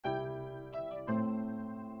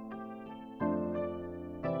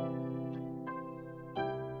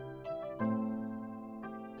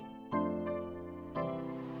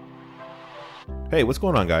Hey, what's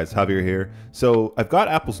going on guys? Javier here. So I've got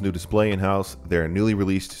Apple's new display in-house, their newly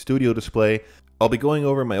released studio display. I'll be going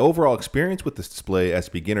over my overall experience with this display as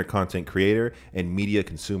a beginner content creator and media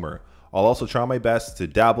consumer. I'll also try my best to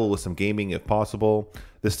dabble with some gaming if possible.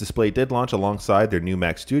 This display did launch alongside their new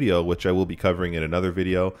Mac Studio, which I will be covering in another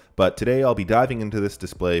video, but today I'll be diving into this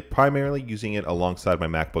display, primarily using it alongside my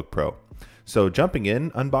MacBook Pro. So jumping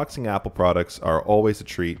in, unboxing Apple products are always a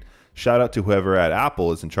treat. Shout out to whoever at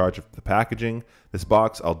Apple is in charge of the packaging. This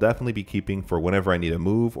box I'll definitely be keeping for whenever I need to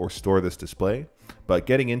move or store this display. But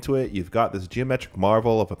getting into it, you've got this geometric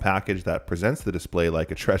marvel of a package that presents the display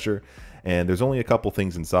like a treasure, and there's only a couple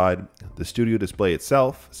things inside. The studio display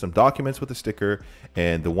itself, some documents with a sticker,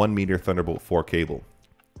 and the 1-meter Thunderbolt 4 cable.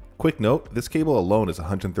 Quick note, this cable alone is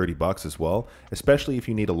 $130 as well, especially if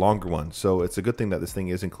you need a longer one, so it's a good thing that this thing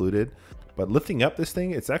is included. But lifting up this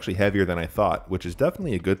thing, it's actually heavier than I thought, which is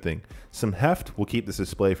definitely a good thing. Some heft will keep this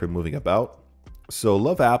display from moving about. So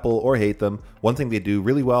love Apple or hate them, one thing they do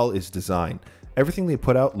really well is design. Everything they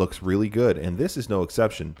put out looks really good, and this is no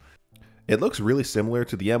exception. It looks really similar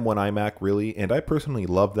to the M1 iMac really, and I personally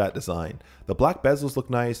love that design. The black bezels look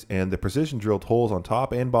nice, and the precision drilled holes on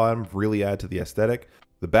top and bottom really add to the aesthetic.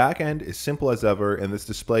 The back end is simple as ever, and this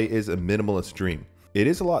display is a minimalist dream. It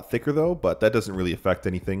is a lot thicker though, but that doesn't really affect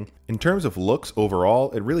anything. In terms of looks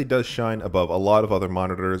overall, it really does shine above a lot of other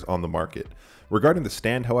monitors on the market. Regarding the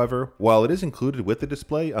stand, however, while it is included with the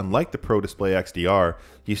display, unlike the Pro Display XDR,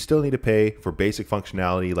 you still need to pay for basic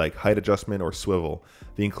functionality like height adjustment or swivel.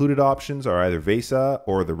 The included options are either VESA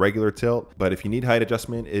or the regular tilt, but if you need height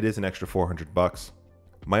adjustment, it is an extra $400.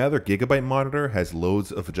 My other Gigabyte monitor has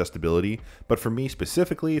loads of adjustability, but for me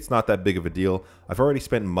specifically, it's not that big of a deal. I've already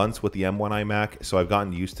spent months with the M1 iMac, so I've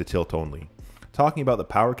gotten used to tilt only. Talking about the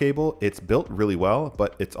power cable, it's built really well,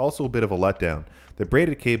 but it's also a bit of a letdown. The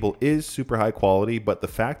braided cable is super high quality, but the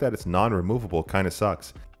fact that it's non-removable kind of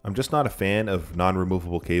sucks. I'm just not a fan of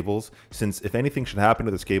non-removable cables, since if anything should happen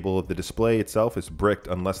to this cable, the display itself is bricked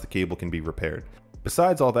unless the cable can be repaired.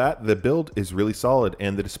 Besides all that, the build is really solid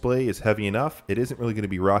and the display is heavy enough, it isn't really going to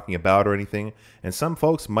be rocking about or anything, and some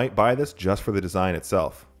folks might buy this just for the design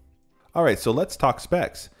itself. Alright, so let's talk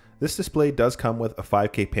specs. This display does come with a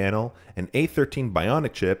 5K panel, an A13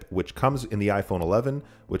 Bionic chip, which comes in the iPhone 11,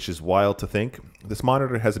 which is wild to think. This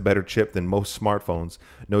monitor has a better chip than most smartphones.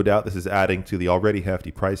 No doubt this is adding to the already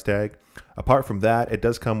hefty price tag. Apart from that, it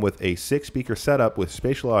does come with a 6-speaker setup with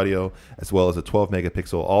spatial audio, as well as a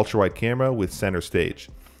 12-megapixel ultra-wide camera with center stage.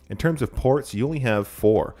 In terms of ports, you only have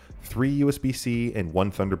 4, 3 USB-C and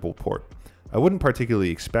 1 Thunderbolt port. I wouldn't particularly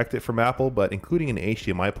expect it from Apple, but including an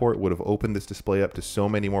HDMI port would have opened this display up to so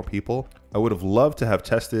many more people. I would have loved to have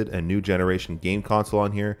tested a new generation game console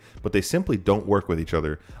on here, but they simply don't work with each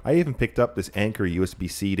other. I even picked up this Anker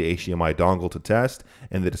USB-C to HDMI dongle to test,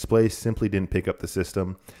 and the display simply didn't pick up the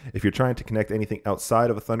system. If you're trying to connect anything outside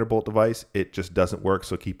of a Thunderbolt device, it just doesn't work,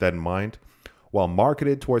 so keep that in mind. While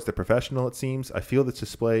marketed towards the professional, it seems, I feel this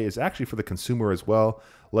display is actually for the consumer as well.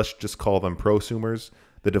 Let's just call them prosumers.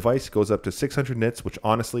 The device goes up to 600 nits, which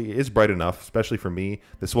honestly is bright enough, especially for me.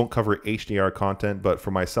 This won't cover HDR content, but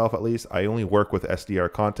for myself at least, I only work with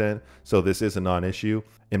SDR content, so this is a non-issue.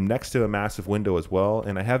 I'm next to a massive window as well,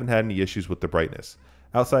 and I haven't had any issues with the brightness.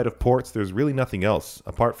 Outside of ports, there's really nothing else.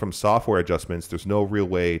 Apart from software adjustments, there's no real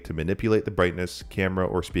way to manipulate the brightness, camera,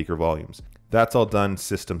 or speaker volumes. That's all done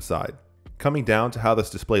system side. Coming down to how this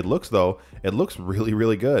display looks though, it looks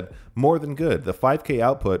really good. More than good. The 5K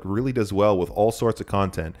output really does well with all sorts of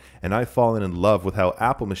content, and I've fallen in love with how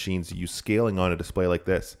Apple machines use scaling on a display like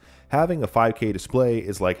this. Having a 5K display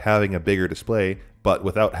is like having a bigger display, but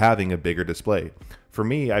without having a bigger display. For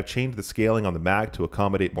me, I've changed the scaling on the Mac to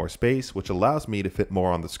accommodate more space, which allows me to fit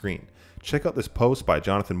more on the screen. Check out this post by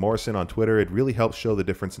Jonathan Morrison on Twitter, it really helps show the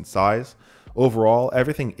difference in size. Overall,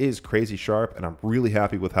 everything is crazy sharp, and I'm really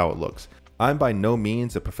happy with how it looks. I'm by no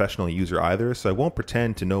means a professional user either, so I won't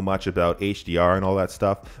pretend to know much about HDR and all that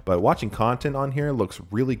stuff, but watching content on here looks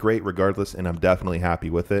really great regardless, and I'm definitely happy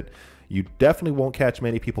with it. You definitely won't catch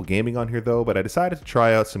many people gaming on here though, but I decided to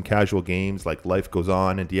try out some casual games like Life Goes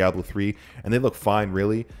On and Diablo 3, and they look fine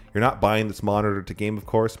really. You're not buying this monitor to game of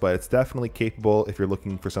course, but it's definitely capable if you're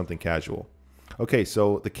looking for something casual. Okay,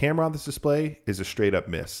 so the camera on this display is a straight up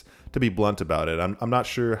miss. To be blunt about it, I'm not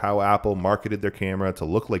sure how Apple marketed their camera to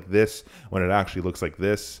look like this when it actually looks like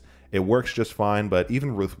this. It works just fine, but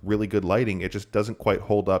even with really good lighting, it just doesn't quite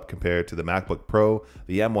hold up compared to the MacBook Pro,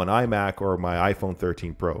 the M1 iMac, or my iPhone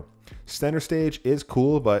 13 Pro. Center stage is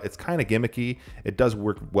cool, but it's kind of gimmicky. It does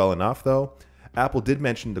work well enough though. Apple did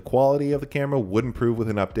mention the quality of the camera would improve with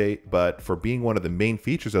an update, but for being one of the main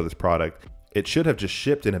features of this product, it should have just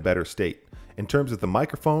shipped in a better state. In terms of the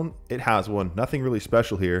microphone, it has one, nothing really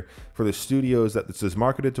special here. For the studios that this is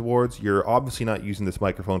marketed towards, you're obviously not using this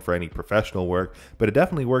microphone for any professional work, but it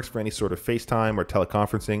definitely works for any sort of FaceTime or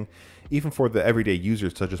teleconferencing. Even for the everyday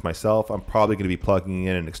users such as myself, I'm probably going to be plugging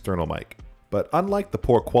in an external mic. But unlike the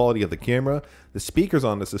poor quality of the camera, the speakers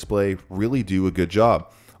on this display really do a good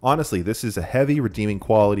job. Honestly, this is a heavy redeeming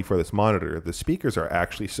quality for this monitor. The speakers are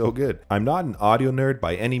actually so good. I'm not an audio nerd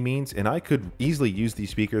by any means, and I could easily use these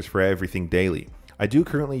speakers for everything daily. I do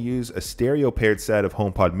currently use a stereo paired set of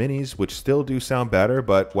HomePod minis, which still do sound better,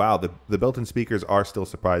 but wow, the built-in speakers are still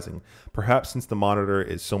surprising. Perhaps since the monitor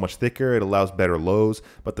is so much thicker, it allows better lows,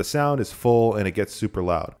 but the sound is full and it gets super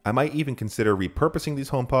loud. I might even consider repurposing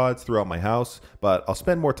these HomePods throughout my house, but I'll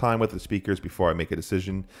spend more time with the speakers before I make a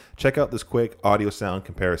decision. Check out this quick audio sound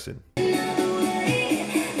comparison.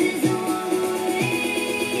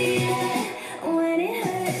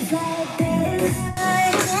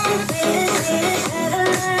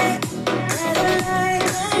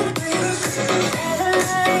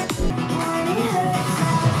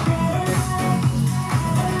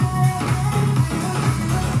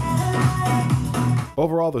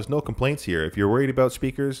 Overall, there's no complaints here. If you're worried about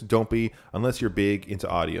speakers, don't be, unless you're big into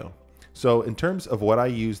audio. So in terms of what I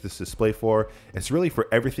use this display for, it's really for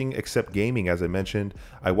everything except gaming, as I mentioned.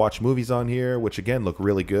 I watch movies on here, which again look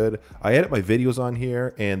really good. I edit my videos on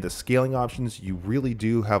here, and the scaling options, you really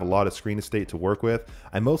do have a lot of screen estate to work with.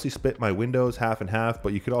 I mostly split my windows half and half,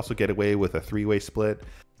 but you could also get away with a three-way split.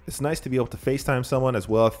 It's nice to be able to FaceTime someone as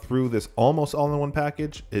well through this almost all-in-one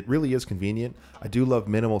package. It really is convenient. I do love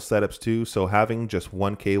minimal setups too, so having just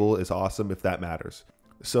one cable is awesome if that matters.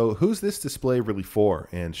 So who's this display really for,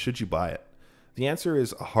 and should you buy it? The answer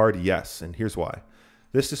is a hard yes, and here's why.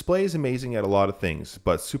 This display is amazing at a lot of things,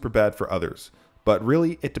 but super bad for others. But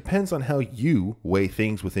really, it depends on how you weigh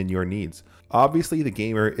things within your needs. Obviously, the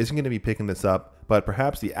gamer isn't going to be picking this up, but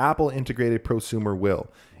perhaps the Apple integrated prosumer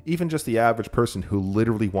will. Even just the average person who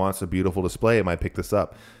literally wants a beautiful display might pick this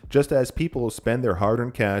up. Just as people spend their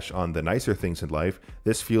hard-earned cash on the nicer things in life,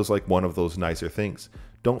 this feels like one of those nicer things.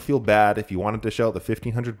 Don't feel bad if you want to dish out the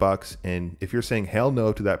 $1,500, and if you're saying hell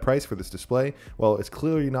no to that price for this display, well, it's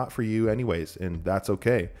clearly not for you anyways, and that's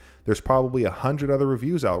okay. There's probably 100 other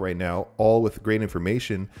reviews out right now, all with great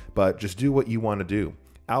information, but just do what you want to do.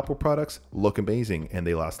 Apple products look amazing and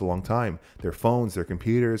they last a long time. Their phones, their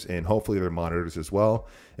computers, and hopefully their monitors as well.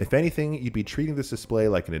 If anything, you'd be treating this display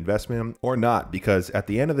like an investment or not, because at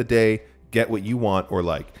the end of the day, get what you want or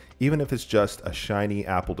like, even if it's just a shiny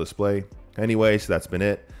Apple display. Anyways, that's been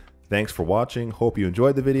it. Thanks for watching. Hope you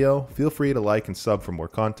enjoyed the video. Feel free to like and sub for more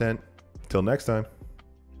content. Till next time.